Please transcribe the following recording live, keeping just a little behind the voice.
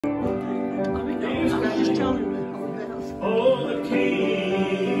Oh, the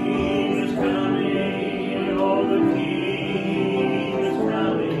King is coming. Oh, the King is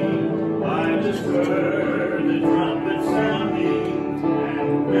coming. I just heard the trumpet sounding,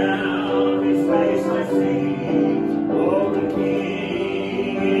 and now His face I see. Oh, the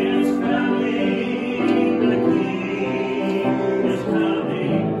King is coming. The King is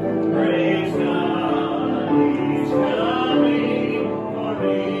coming. Praise God, He's coming for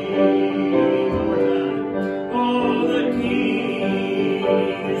me. Oh, the King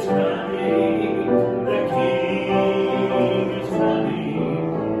is coming. The King is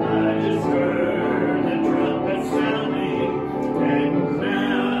coming. I just heard the trumpet sounding, and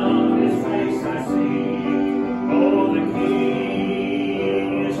now His face I see. Oh, the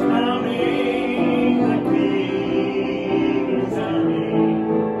King is coming. The King is coming.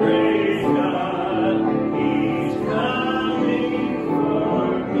 Praise God, He's coming for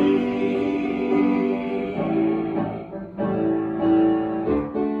me.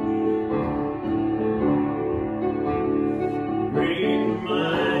 Great and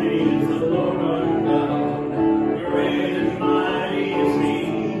mighty is the Lord our God. Great and mighty is He.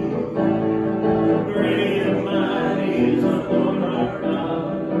 Great and mighty is the Lord our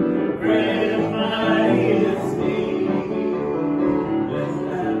God. Great and mighty is He. Let's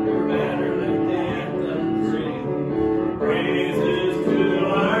clap your banner, let the anthem sing. Praises to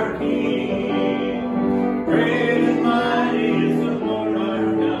our King. Great and mighty is the Lord our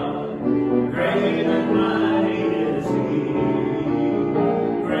God. Great and mighty is He.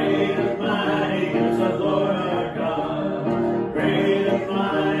 Great and mighty is the Lord our God. Great and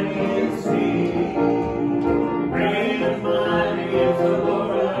mighty is He. Great and mighty is the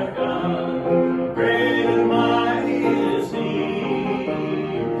Lord our God. Great and mighty is He.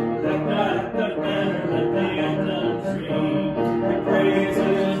 Let the banner, let the anthem sing. The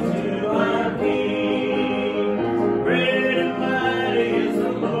praises to our King. Great and mighty is the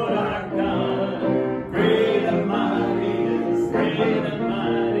Lord our God. Great and mighty is, great and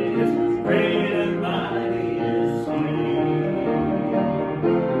mighty is, great and mighty is He.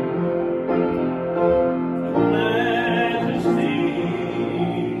 Majesty,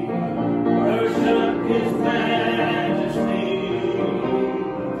 worship His majesty.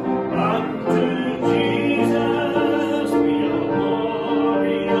 Unto Jesus we owe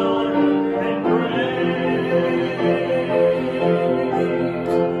glory, honor, and praise.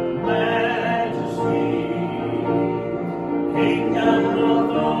 Majesty, kingdom,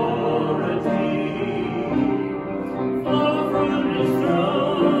 authority, flow from His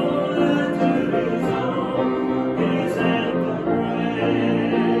throne unto His own, His anthem praise.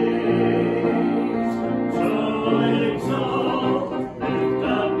 So exalt, lift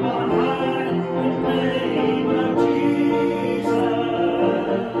up on high the name of Jesus.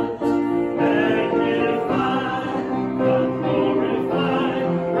 Magnify, God glorify,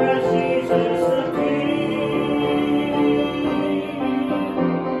 Christ Jesus the King.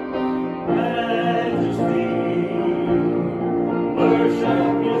 Majesty,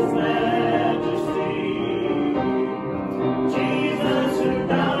 worship His majesty. Jesus who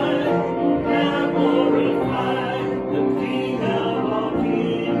died, now glorified, the King of all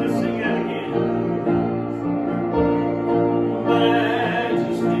kings. Let's sing that again.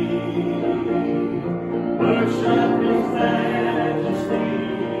 Majesty, worship His majesty.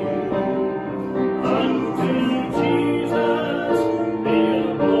 Unto Jesus be the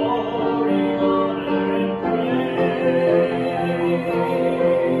glory, honor, and praise.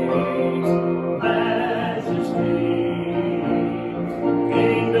 Majesty,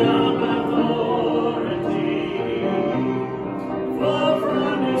 kingdom, authority, flow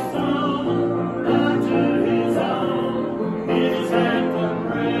from His throne unto His own, His anthem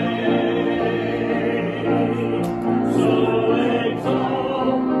praise. So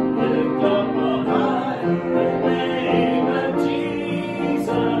exalt, lift up on high the name of Jesus.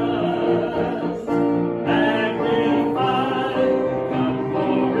 Magnify, God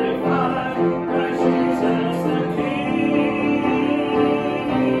glorify, Christ Jesus the King.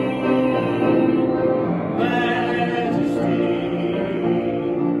 Majesty,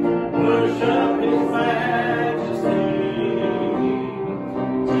 worship His majesty.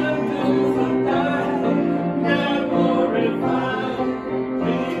 Unto the dying, now glorify,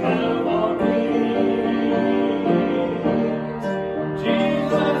 King of all kings.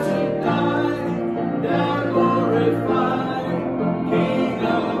 Jesus who died, now glorify, King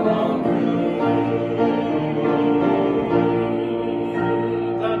of all kings.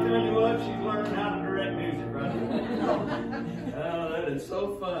 I'm telling you what, she's learning how to direct music right now. Oh, that is so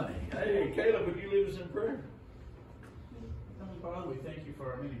funny. Hey, Caleb, would you lead us in prayer? Heavenly Father, we thank you for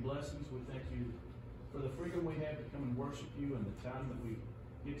our many blessings. We thank you for the freedom we have to come and worship you and the time that we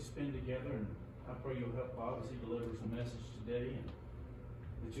get to spend together. And I pray you'll help Bob as he delivers the message today, and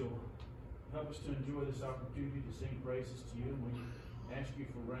that you'll help us to enjoy this opportunity to sing praises to you. And we ask you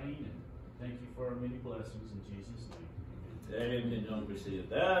for rain and thank you for our many blessings in Jesus' name. Amen. Don't receive it.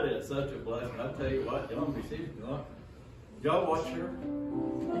 That is such a blessing. I tell you what, don't receive it. Y'all watch her.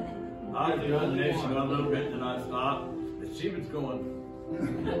 I was doing this a little bit, and I stopped. But she was going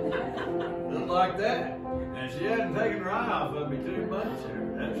just like that. And she hadn't taken her eye off of me too much there.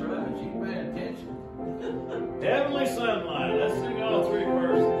 That's right. She's paying attention. Heavenly sunlight. Let's sing all three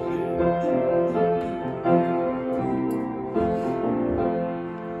verses.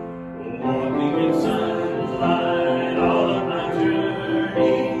 Walking in sunlight all of my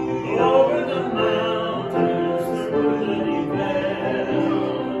journey, over the mountains, through the deep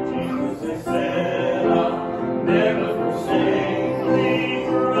vale. Jesus has said, I'll never forsake thee,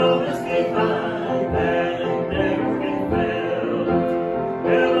 promise divine that never can fail.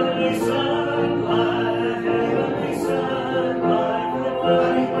 Heavenly sunlight,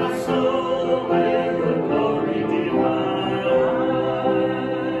 flooding my soul with the glory divine.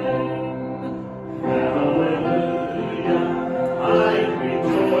 Hallelujah, I am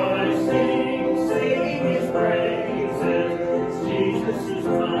rejoicing, singing His praises. Jesus is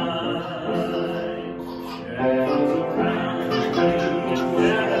mine. Shadows around me,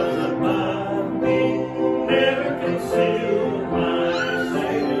 shadows above me, never conceal my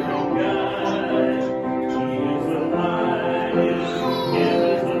Savior and guide. He is the light,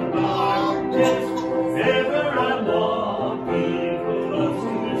 is the darkness, ever I'm walking close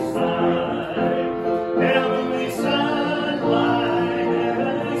to His side. Heavenly sunlight,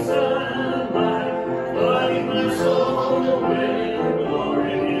 flooding my soul with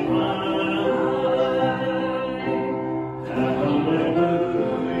glory divine.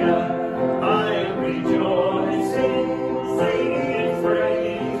 Hallelujah, I am rejoicing, singing His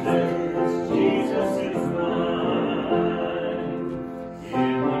praises. Jesus is mine.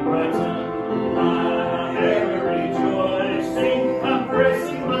 In the bright sunlight, ever rejoicing, I'm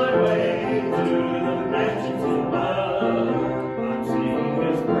pressing my way to the mansions above. I'm singing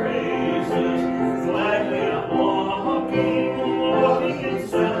His praises, gladly I'm walking in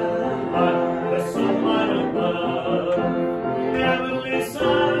sunlight, the sunlight above. Heavenly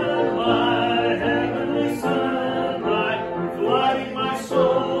sunlight, flooding my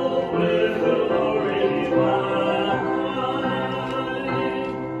soul with glory divine.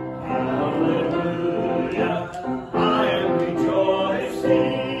 Hallelujah, I am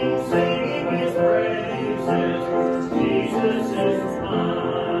rejoicing, singing His praises. Jesus is mine.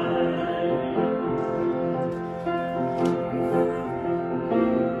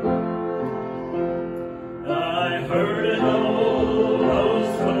 I heard an old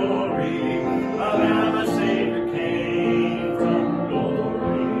story of how my Savior came from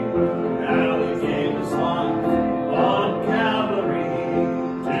glory. How He gave His life on Calvary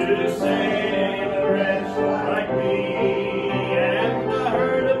to save a wretch like me. And I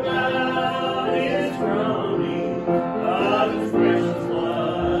heard about His groaning, of His precious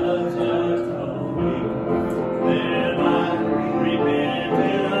blood atoning. Then I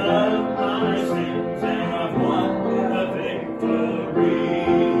repented of my sins, and I've won a victory.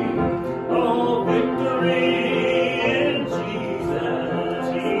 Oh, victory in Jesus,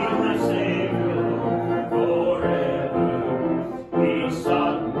 He's my Savior forever. He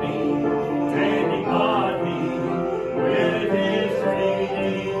sought me and He bought me with His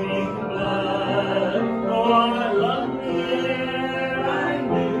redeeming blood. Oh, I love me ere I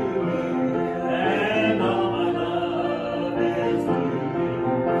knew Him, and all my love is to Him.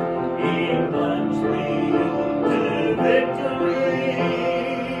 He plunged me to victory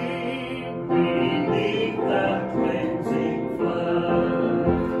beneath the cleansing flood.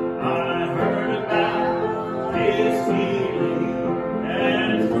 I heard about His healing and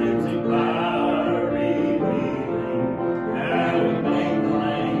His cleansing power revealing. How He made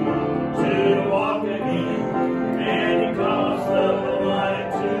plain to walk again, and He caused the blind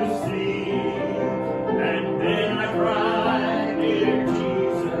to see. And then I cried, dear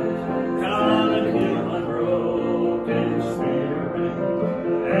Jesus, come and heal my broken spirit.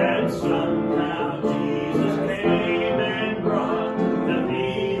 And somehow Jesus came and brought to me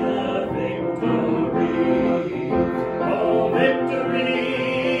the victory. Oh, victory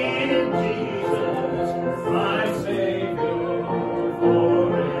in Jesus, my Savior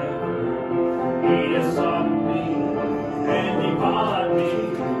forever. He has sought me and He bought me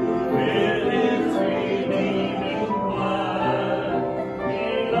with His redeeming blood. He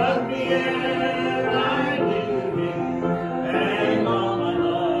loved me ere I knew Him, and all my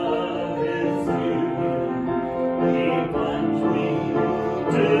love is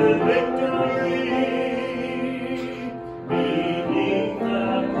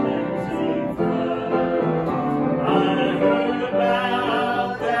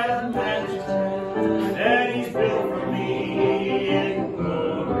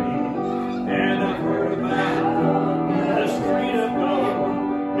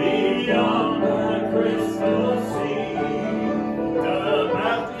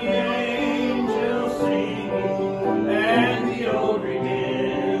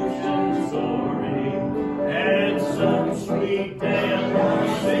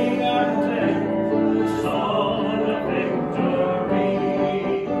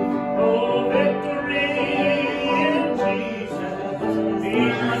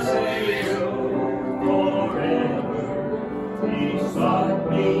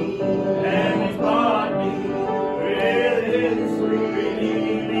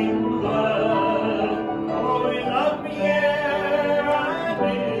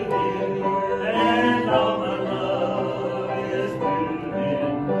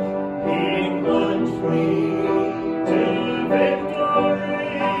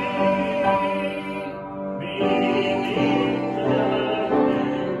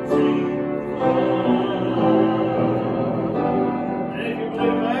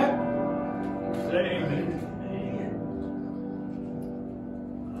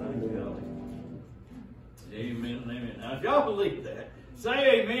sometimes. Y'all believe that?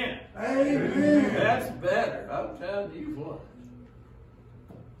 Say amen. Amen. That's better. I'm telling you what.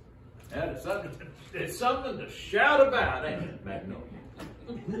 That is something, it's something to shout about, ain't it, Magnolia?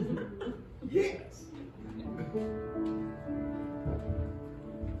 Yes.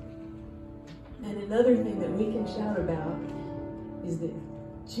 And another thing that we can shout about is that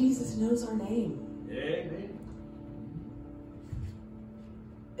Jesus knows our name. Amen.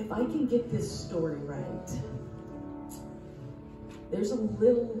 If I can get this story right, there's a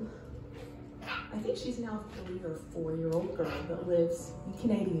little, I think she's now a 3 or 4-year-old girl that lives in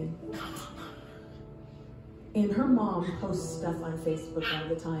Canadian. And her mom posts stuff on Facebook all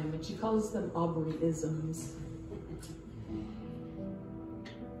the time, and she calls them Aubrey-isms.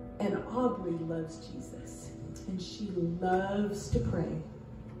 And Aubrey loves Jesus, and she loves to pray.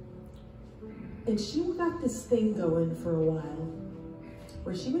 And she got this thing going for a while,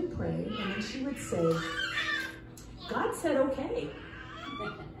 where she would pray, and then she would say, God said okay.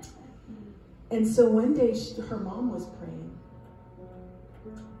 And so one day her mom was praying,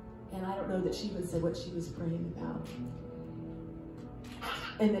 and I don't know that she even said what she was praying about.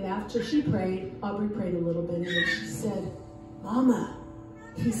 And then after she prayed, Aubrey prayed a little bit, and then she said, Mama,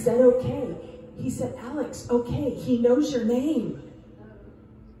 he said okay. He said, Alex, okay, he knows your name.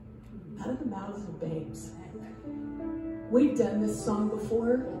 Out of the mouths of babes. We've done this song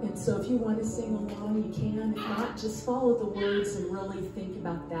before, and so if you want to sing along, you can. If not, just follow the words and really think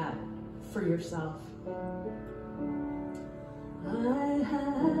about that for yourself. I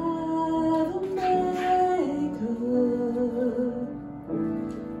have a maker.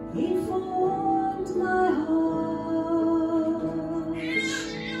 He formed my heart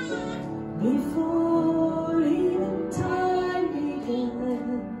before even time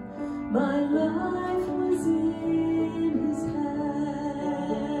began. My life was in his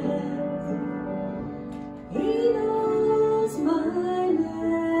hands. He knows my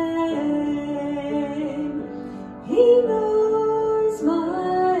name. He knows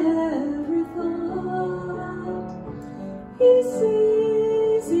my every thought. He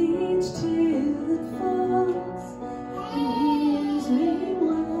sees each tear that falls. He hears me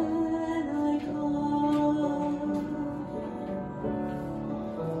when I call.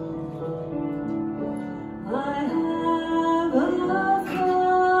 I have a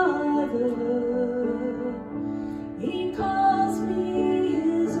Father. He calls me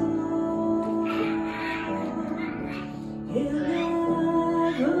his own. He'll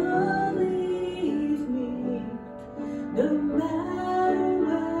never leave me, no matter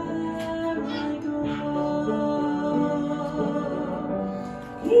where I go.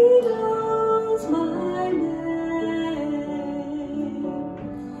 He knows my name.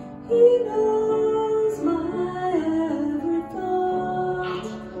 He knows my every thought.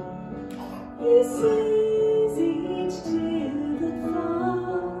 He sees each tear that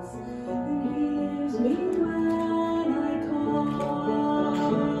falls and hears me when I call.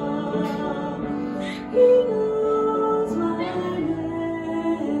 He knows my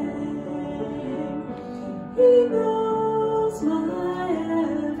name. He knows my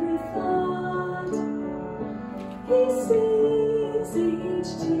every thought. He sees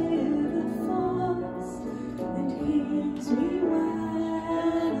each tear that falls and hears me when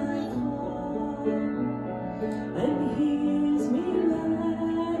I call. And hears me when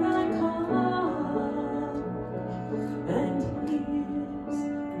I call. And hears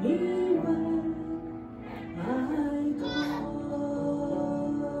me when I call.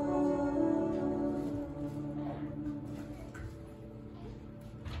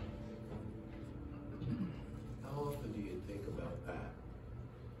 How often do you think about that?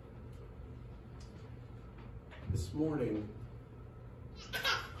 This morning,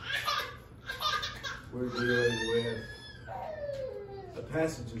 we're dealing with a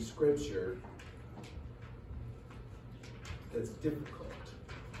passage of scripture that's difficult.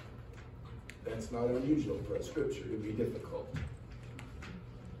 That's not unusual for a scripture to be difficult.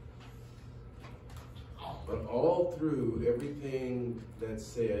 But all through everything that's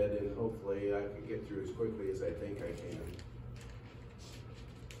said, and hopefully I can get through as quickly as I think I can,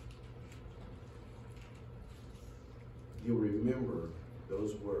 you'll remember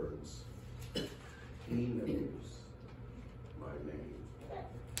those words. He knows my name.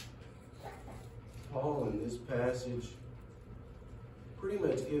 Paul in this passage pretty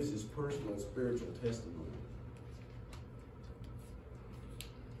much gives his personal spiritual testimony.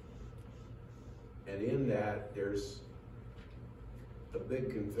 And in that, there's a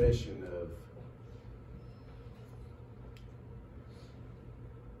big confession of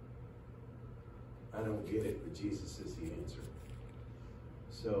I don't get it, but Jesus is the answer.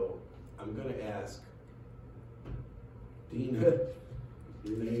 So I'm going to ask Dina,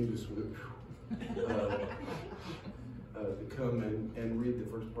 your name just went, to come and read the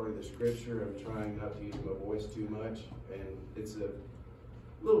first part of the scripture. I'm trying not to use my voice too much, and it's a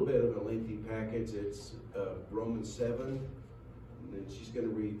little bit of a lengthy package. It's Romans 7, and then she's going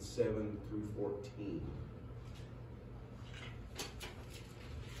to read 7 through 14.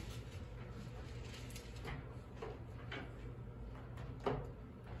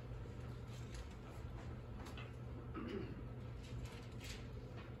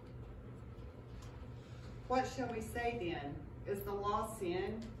 What shall we say then? Is the law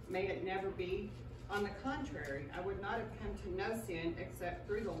sin? May it never be. On the contrary, I would not have come to know sin except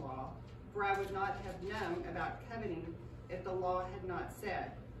through the law, for I would not have known about coveting if the law had not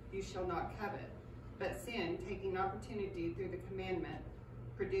said, you shall not covet. But sin, taking opportunity through the commandment,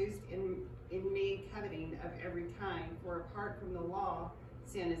 produced in me coveting of every kind, for apart from the law,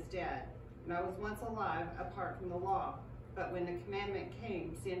 sin is dead. And I was once alive apart from the law. But when the commandment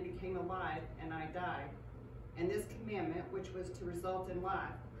came, sin became alive, and I died. And this commandment, which was to result in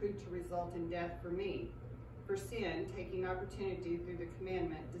life, proved to result in death for me. For sin, taking opportunity through the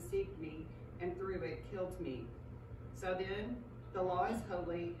commandment, deceived me, and through it killed me. So then, the law is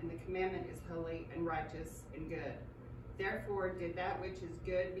holy, and the commandment is holy, and righteous, and good. Therefore did that which is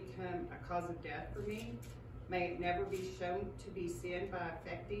good become a cause of death for me? May it never be shown to be sin by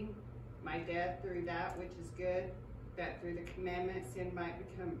affecting my death through that which is good, that through the commandment sin might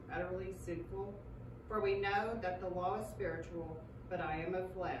become utterly sinful? For we know that the law is spiritual, but I am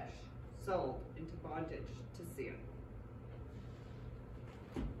of flesh, sold into bondage to sin.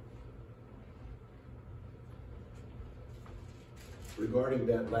 Regarding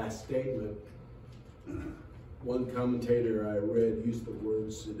that last statement, one commentator I read used the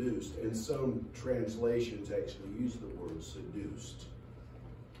word seduced, and some translations actually use the word seduced.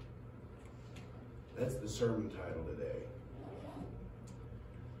 That's the sermon title today.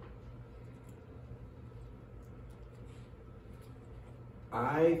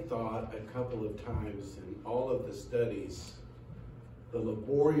 I thought a couple of times in all of the studies, the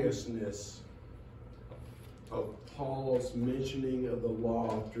laboriousness of Paul's mentioning of the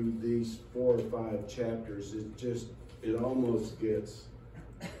law through these 4 or 5 chapters is just, it almost gets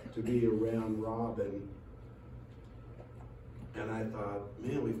to be a round robin. And I thought,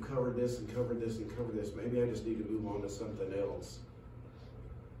 man, we've covered this and covered this and covered this. Maybe I just need to move on to something else.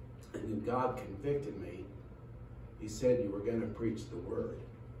 And then God convicted me. He said you were going to preach the word.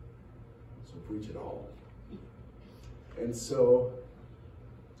 So preach it all. And so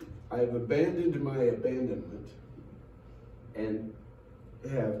I've abandoned my abandonment and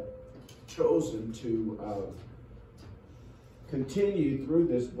have chosen to continue through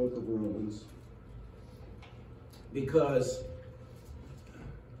this book of Romans because,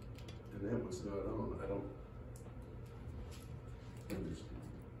 and that one's not on, I don't understand.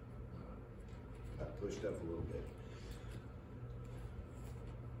 Got pushed up a little bit.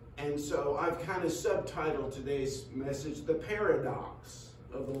 And so I've kind of subtitled today's message, The Paradox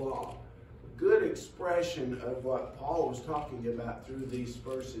of the Law. Good expression of what Paul was talking about through these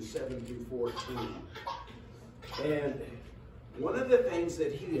verses 7 through 14. And one of the things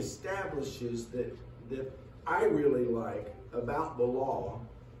that he establishes that I really like about the law,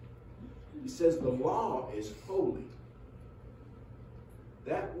 he says the law is holy.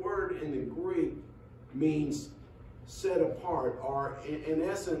 That word in the Greek means set apart, or in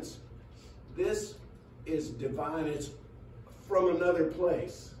essence, this is divine. It's from another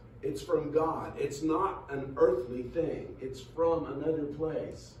place. It's from God. It's not an earthly thing. It's from another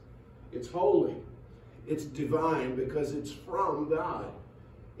place. It's holy. It's divine because it's from God.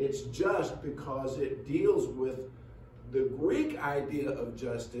 It's just because it deals with the Greek idea of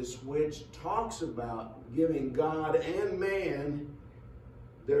justice, which talks about giving God and man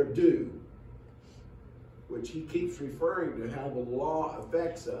their due, which he keeps referring to how the law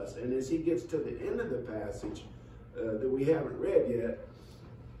affects us. And as he gets to the end of the passage that we haven't read yet,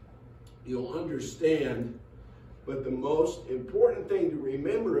 you'll understand. But the most important thing to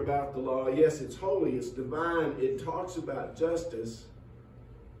remember about the law, yes, it's holy, it's divine, it talks about justice.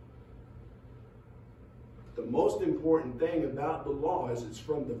 The most important thing about the law is it's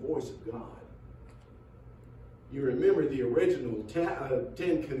from the voice of God. You remember the original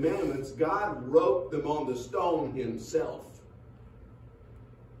 10 Commandments, God wrote them on the stone himself.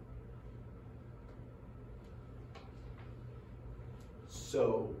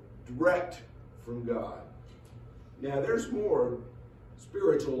 So, direct from God. Now, there's more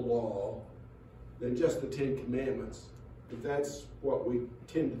spiritual law than just the 10 Commandments, if that's what we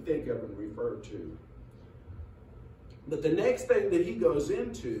tend to think of and refer to. But the next thing that he goes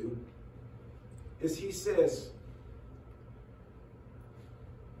into is he says,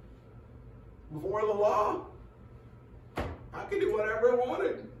 Before the law, I could do whatever I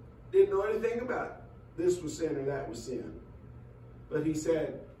wanted. Didn't know anything about it. This was sin or that was sin. But he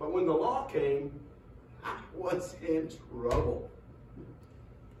said, but when the law came, I was in trouble.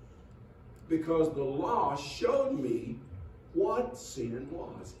 Because the law showed me what sin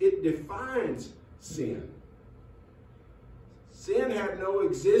was. It defines sin. Sin had no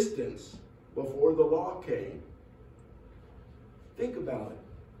existence before the law came. Think about it.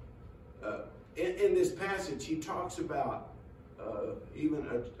 In this passage, he talks about even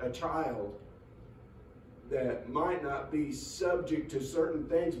a child that might not be subject to certain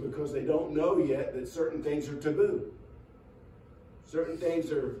things because they don't know yet that certain things are taboo. Certain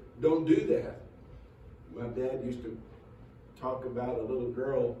things don't do that. My dad used to talk about a little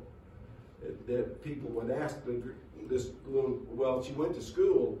girl that people would ask this little, well, she went to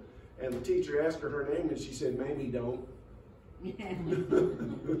school and the teacher asked her name and she said, maybe don't.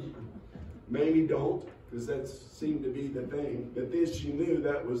 Maybe don't, because that seemed to be the thing. But this, she knew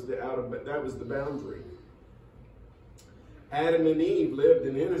that was the boundary. Adam and Eve lived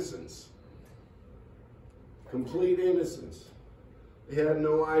in innocence, complete innocence. They had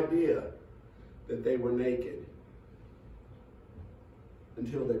no idea that they were naked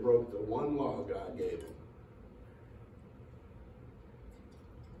until they broke the one law God gave them.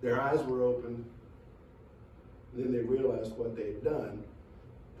 Their eyes were open. Then they realized what they'd done.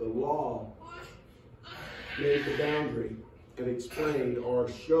 The law made the boundary and explained or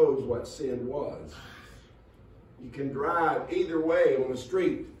shows what sin was. You can drive either way on the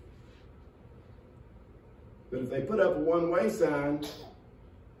street. But if they put up a one-way sign,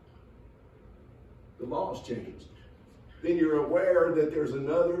 the law's changed. Then you're aware that there's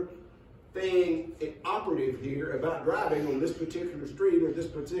another thing operative here about driving on this particular street or this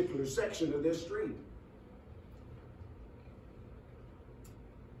particular section of this street.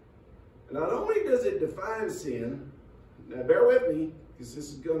 Not only does it define sin, now bear with me, because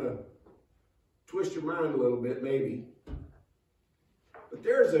this is going to twist your mind a little bit maybe, but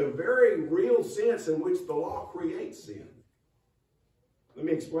there's a very real sense in which the law creates sin. Let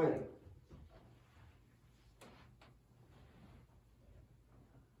me explain.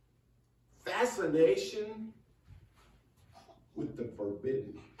 Fascination with the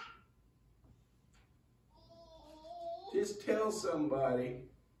forbidden. Just tell somebody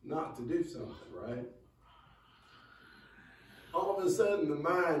not to do something, right? All of a sudden the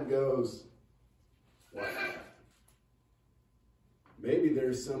mind goes, why not? Maybe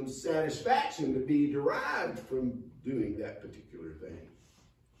there's some satisfaction to be derived from doing that particular thing.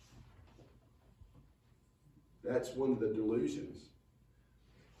 That's one of the delusions.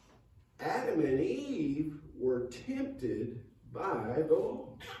 Adam and Eve were tempted by the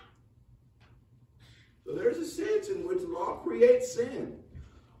law. So there's a sense in which the law creates sin.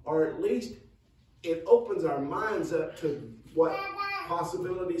 Or at least it opens our minds up to what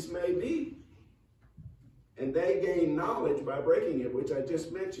possibilities may be. And they gain knowledge by breaking it, which I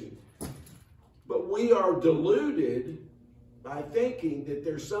just mentioned. But we are deluded by thinking that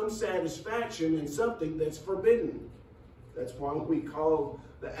there's some satisfaction in something that's forbidden. That's why we call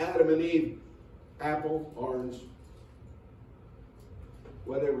the Adam and Eve apple, orange,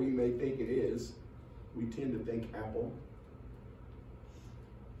 whatever you may think it is. We tend to think apple.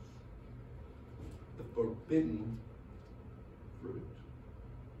 The forbidden fruit.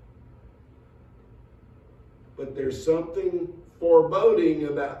 But there's something foreboding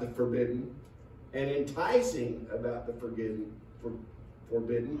about the forbidden and enticing about the forbidden.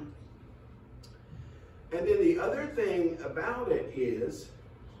 And then the other thing about it is,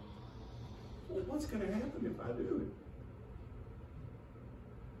 well, what's going to happen if I do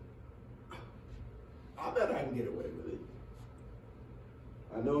it? I bet I can get away with it.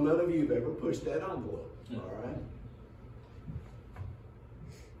 I know none of you have ever pushed that envelope, all right?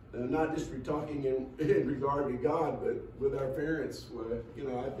 Now, not just for talking in regard to God, but with our parents. You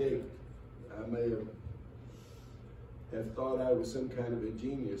know, I think I may have thought I was some kind of a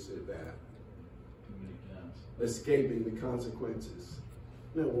genius at that. Many times. Escaping the consequences.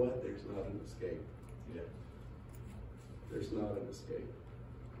 You know what? There's not an escape. Yeah. There's not an escape.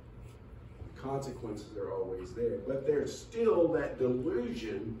 The consequences are always there. But there's still that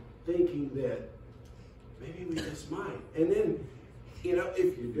delusion thinking that maybe we just might. And then, you know,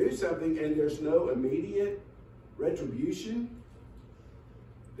 if you do something and there's no immediate retribution,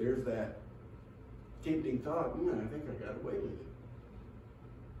 there's that tempting thought, I think I got away with it.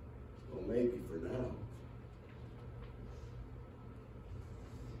 Well, maybe for now.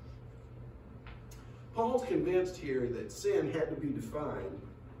 Paul's convinced here that sin had to be defined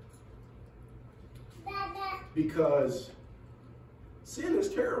because sin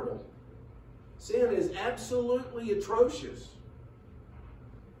is terrible. Sin is absolutely atrocious.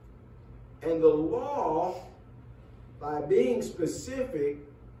 And the law, by being specific,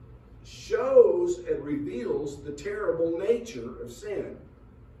 shows and reveals the terrible nature of sin.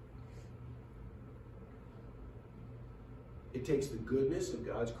 It takes the goodness of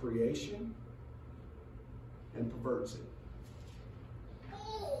God's creation and perverts it.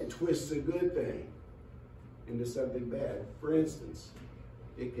 It twists a good thing into something bad. For instance,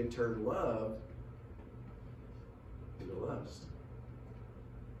 it can turn love into lust.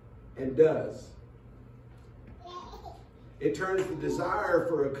 And does. It turns the desire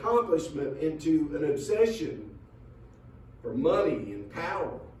for accomplishment into an obsession for money and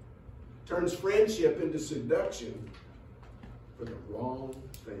power. Turns friendship into seduction for the wrong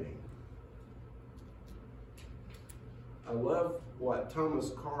thing. I love what Thomas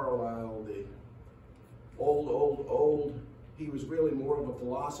Carlyle, the old, he was really more of a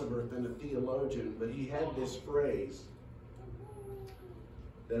philosopher than a theologian, but he had this phrase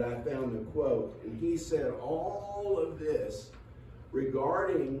that I found a quote, and he said all of this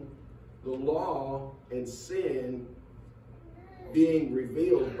regarding the law and sin being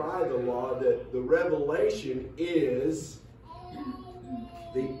revealed by the law, that the revelation is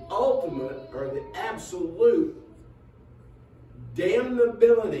the ultimate or the absolute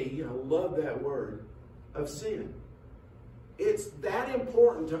damnability, I love that word, of sin. It's that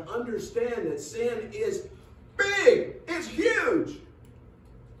important to understand that sin is big, it's huge.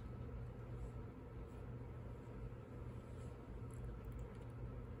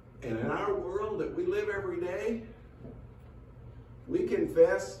 And in our world that we live every day, we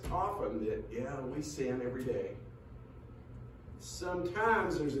confess often that, yeah, we sin every day.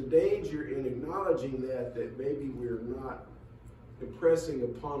 Sometimes there's a danger in acknowledging that maybe we're not impressing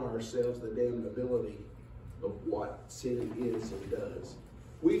upon ourselves the damnability of what sin is and does.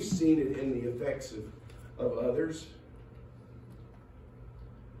 We've seen it in the effects of others.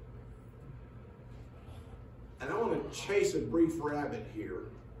 And I want to chase a brief rabbit here,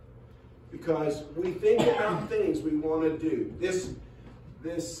 because we think about things we want to do.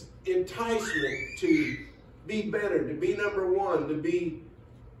 This enticement to be better, to be number one, to be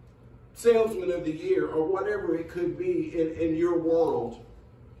salesman of the year, or whatever it could be in your world.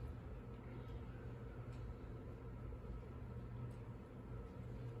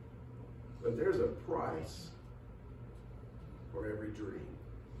 But there's a price for every dream.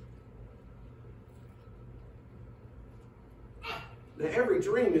 Now, every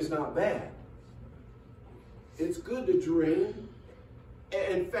dream is not bad. It's good to dream.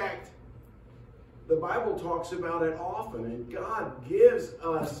 In fact, the Bible talks about it often, and God gives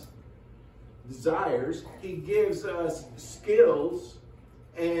us desires. He gives us skills,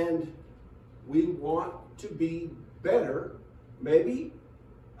 and we want to be better, maybe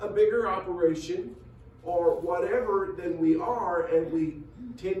a bigger operation or whatever than we are, and we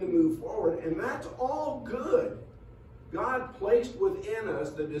tend to move forward, and that's all good. God placed within us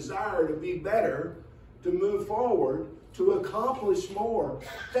the desire to be better, to move forward, to accomplish more.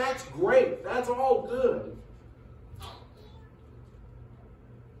 That's great. That's all good.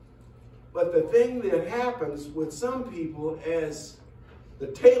 But the thing that happens with some people as the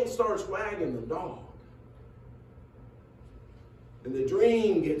tail starts wagging the dog, and the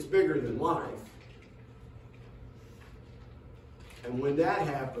dream gets bigger than life. And when that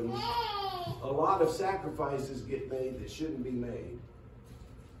happens, a lot of sacrifices get made that shouldn't be made.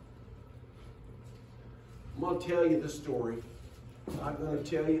 I'm going to tell you the story. I'm not going to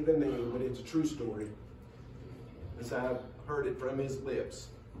tell you the name, but it's a true story, as I've heard it from his lips.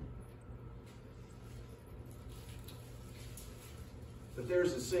 But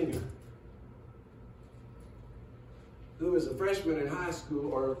there's a singer who was a freshman in high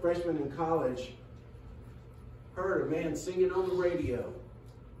school or a freshman in college, heard a man singing on the radio.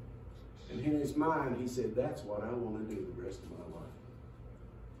 And in his mind, he said, that's what I want to do the rest of my life.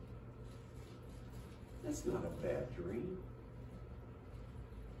 That's not a bad dream.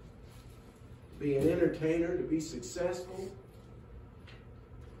 To be an entertainer, to be successful,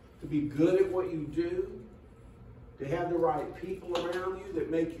 to be good at what you do, to have the right people around you that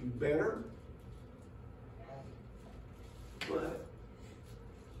make you better. But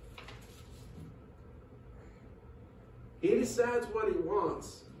he decides what he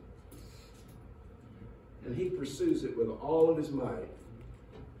wants, and he pursues it with all of his might.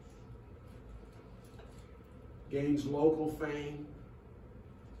 Gains local fame,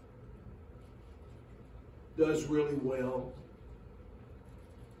 does really well,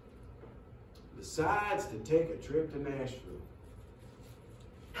 decides to take a trip to Nashville.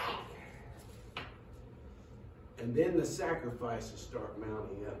 And then the sacrifices start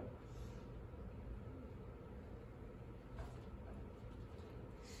mounting up.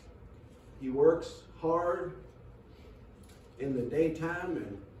 works hard in the daytime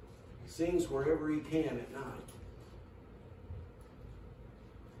and sings wherever he can at night.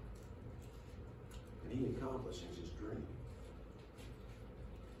 And he accomplishes his dream.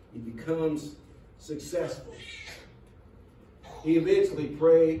 He becomes successful. He eventually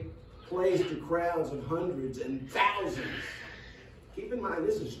plays to crowds of hundreds and thousands. Keep in mind,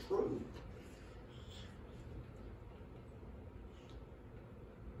 this is true.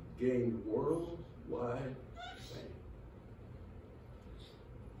 Gained worldwide fame.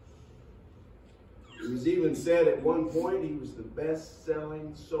 It was even said at one point he was the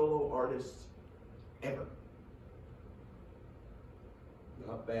best-selling solo artist ever.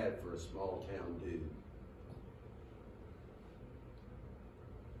 Not bad for a small-town dude.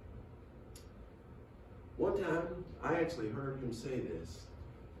 One time, I actually heard him say this.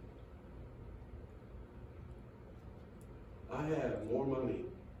 I have more money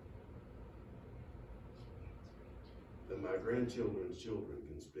than my grandchildren's children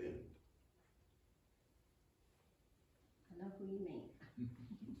can spend. I know who you mean.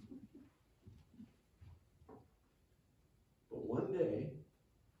 But one day,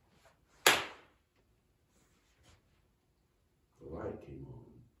 the light came on.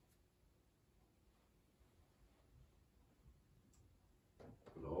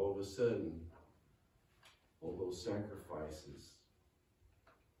 And all of a sudden, all those sacrifices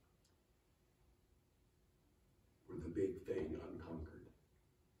were the big thing unconquered.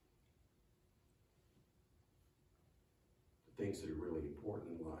 The things that are really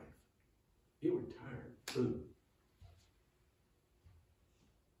important in life. He retired. Boom.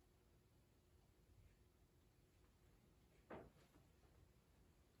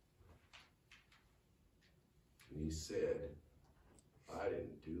 And he said, I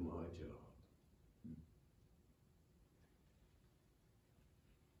didn't do my job.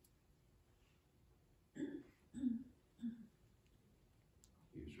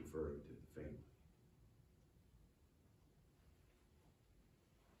 He was referring to the family.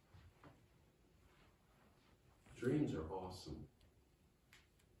 Dreams are awesome,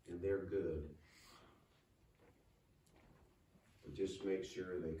 and they're good. But just make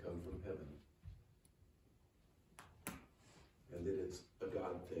sure they come from heaven. And that it's a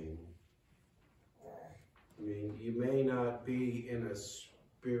God thing. I mean, you may not be in a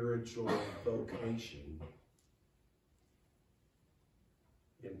spiritual vocation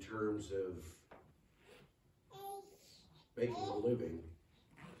in terms of making a living.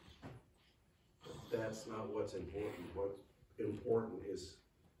 But that's not what's important. What's important is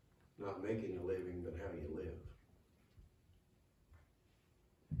not making a living, but how you live.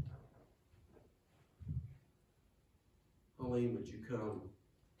 Pauline, would you come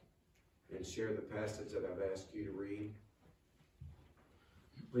and share the passage that I've asked you to read?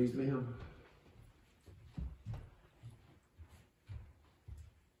 Please, ma'am.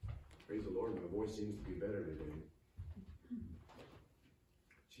 Praise the Lord, my voice seems to be better today.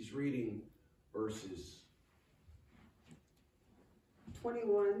 She's reading verses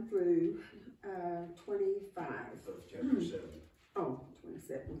 21 through 25. of chapter 7. Oh,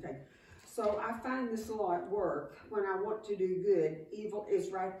 27, okay. So I find this law at work. When I want to do good, evil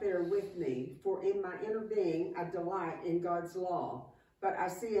is right there with me. For in my inner being, I delight in God's law. But I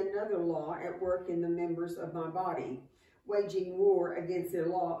see another law at work in the members of my body, waging war against the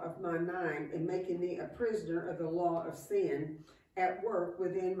law of my mind and making me a prisoner of the law of sin at work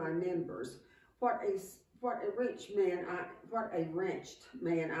within my members. What a wretched man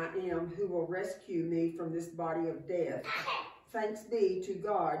I am, who will rescue me from this body of death. Thanks be to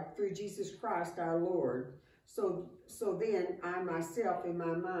God through Jesus Christ our Lord. So then I myself in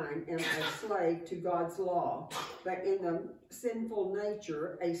my mind am a slave to God's law, but in the sinful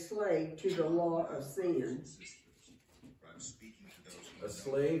nature a slave to the law of sin. A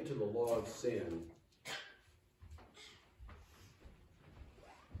slave to the law of sin.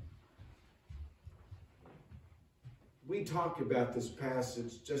 We talked about this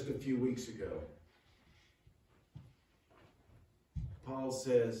passage just a few weeks ago. Paul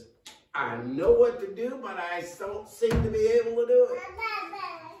says, I know what to do, but I don't seem to be able to do it.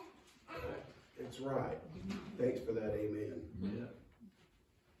 It's right. Thanks for that, amen. Yeah.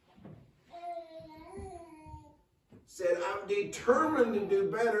 Said, I'm determined to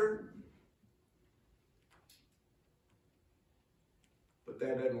do better. But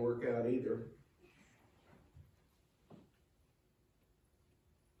that doesn't work out either.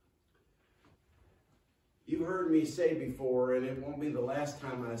 You've heard me say before, and it won't be the last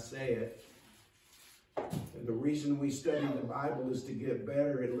time I say it, and the reason we study the Bible is to get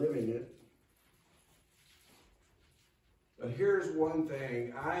better at living it. But here's one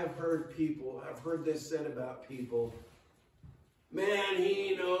thing. I've heard this said about people. Man,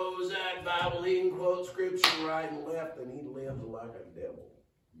 he knows that Bible. He can quote scripture right and left, and he lives like a devil.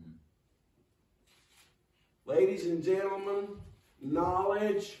 Ladies and gentlemen,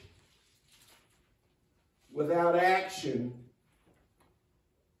 knowledge without action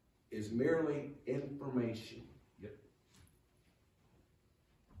is merely information. Yep.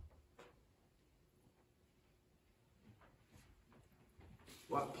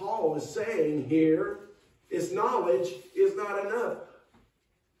 What Paul is saying here is knowledge is not enough.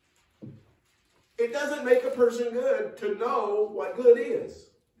 It doesn't make a person good to know what good is.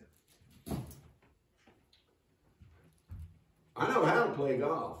 I know how to play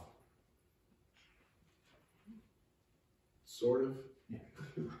golf. Sort of.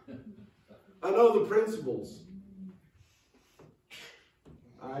 I know the principles.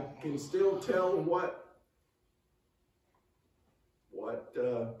 I can still tell what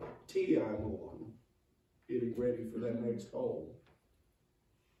tee I'm on, getting ready for that next hole.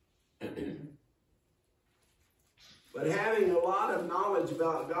 But having a lot of knowledge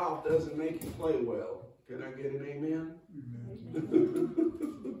about golf doesn't make you play well. Can I get an amen?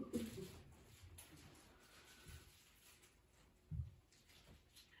 Amen.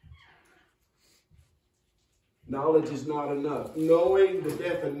 Knowledge is not enough. Knowing the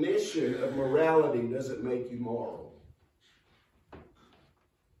definition of morality doesn't make you moral.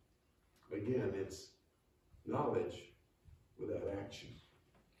 Again, it's knowledge without action.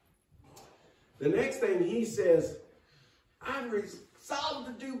 The next thing he says, I've resolved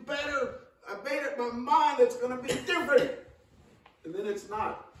to do better. I made up my mind it's going to be different. And then it's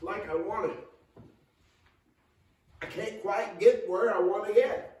not like I want it. I can't quite get where I want to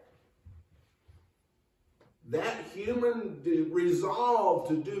get. That human resolve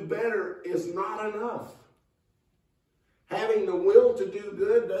to do better is not enough. Having the will to do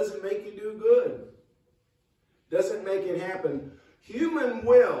good doesn't make you do good. Doesn't make it happen. Human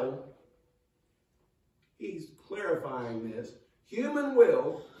will, he's clarifying this, human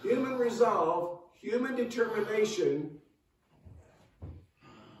will, human resolve, human determination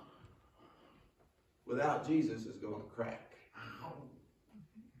without Jesus is going to crack.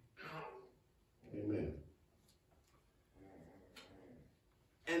 Amen.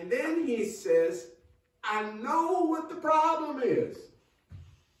 And then he says, I know what the problem is.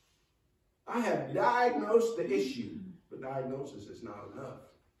 I have diagnosed the issue, but diagnosis is not enough.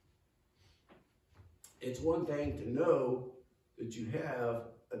 It's one thing to know that you have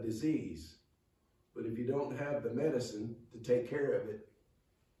a disease, but if you don't have the medicine to take care of it,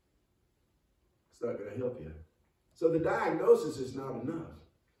 it's not going to help you. So the diagnosis is not enough.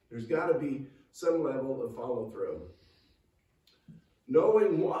 There's got to be some level of follow-through.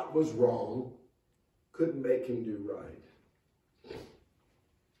 Knowing what was wrong couldn't make him do right.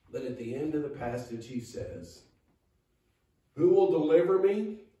 But at the end of the passage, he says, who will deliver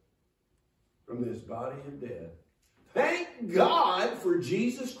me from this body of death? Thank God for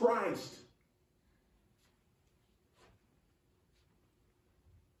Jesus Christ.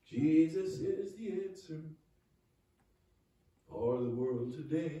 Jesus is the answer for the world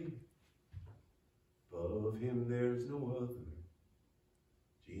today. Above him there's no other.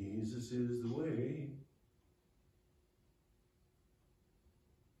 Jesus is the way.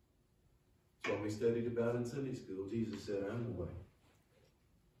 That's what we studied about in Sunday school. Jesus said, I'm the way.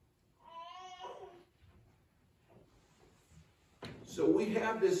 So we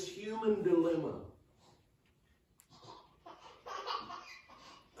have this human dilemma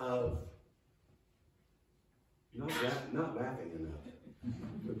of not laughing enough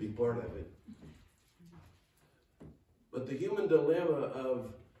would be part of it. But the human dilemma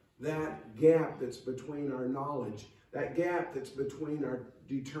of that gap that's between our knowledge, that gap that's between our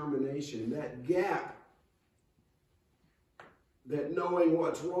determination, that gap that knowing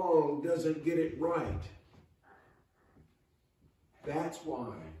what's wrong doesn't get it right. That's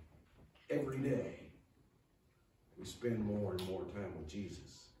why every day we spend more and more time with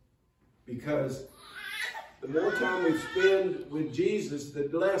Jesus. Because the more time we spend with Jesus, the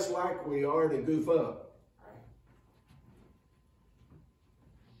less likely we are to goof up.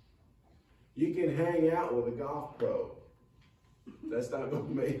 You can hang out with a golf pro. That's not going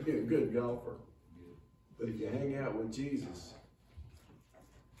to make you a good golfer. But if you hang out with Jesus,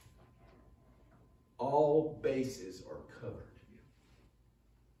 all bases are covered.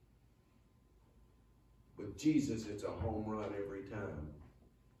 With Jesus, it's a home run every time.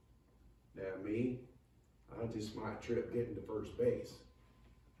 Now me, I just might trip getting to first base.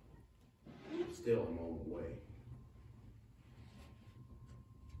 Still, I'm on the way.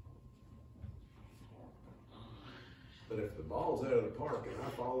 But if the ball's out of the park and I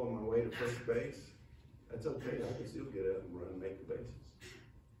fall on my way to first base, that's okay. I can still get up and run and make the bases.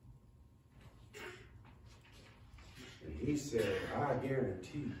 And he said, I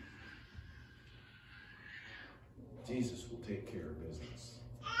guarantee Jesus will take care of business.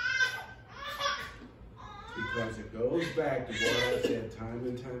 Because it goes back to what I said time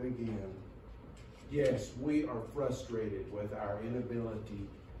and time again. Yes, we are frustrated with our inability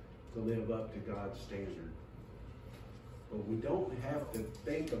to live up to God's standard. But we don't have to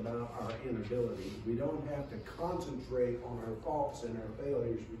think about our inability. We don't have to concentrate on our faults and our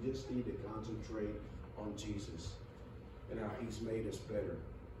failures. We just need to concentrate on Jesus and how he's made us better.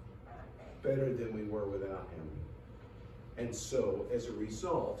 Better than we were without him. And so, as a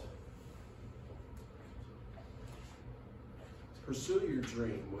result, pursue your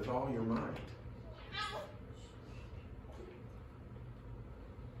dream with all your might.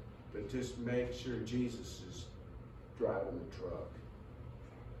 But just make sure Jesus is driving the truck.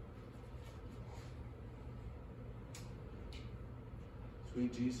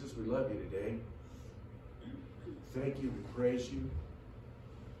 Sweet Jesus, we love you today. Thank you, we praise you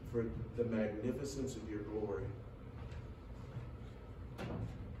for the magnificence of your glory,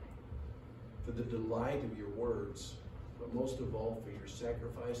 for the delight of your words, but most of all for your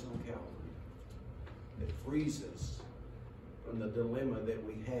sacrifice on Calvary that frees us from the dilemma that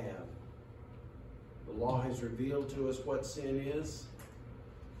we have. The law has revealed to us what sin is,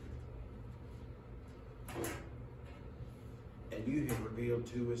 and you have revealed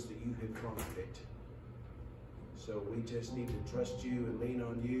to us that you have conquered it. So we just need to trust you and lean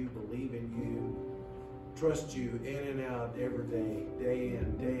on you, believe in you, trust you in and out every day, day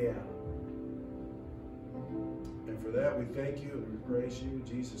in, day out. And for that we thank you and we praise you in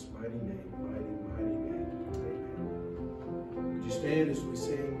Jesus' mighty name, mighty, mighty name. Amen. Would you stand as we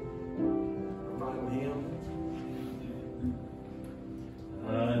sing our final hymn? I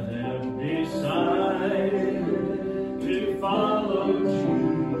have decided to follow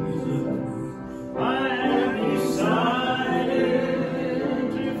Jesus. I have decided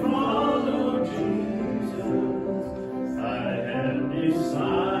to follow Jesus. I have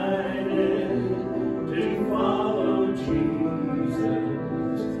decided to follow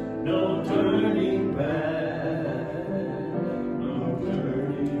Jesus. No turning back, no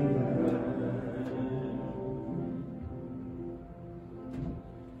turning back.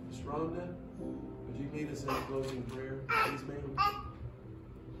 Miss Rhonda, would you lead us in a closing prayer, please, ma'am?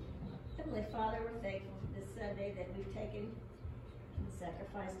 Heavenly Father, we're thankful for this Sunday that we've taken and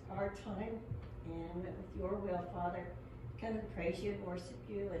sacrificed our time and went with your will, Father. Come and praise you and worship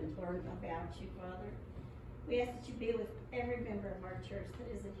you and learn about you, Father. We ask that you be with every member of our church that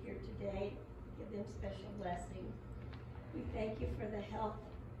isn't here today. Give them special blessing. We thank you for the health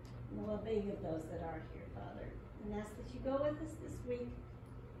and the well-being of those that are here, Father. And ask that you go with us this week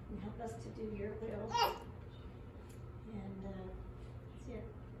and help us to do your will. And that's it.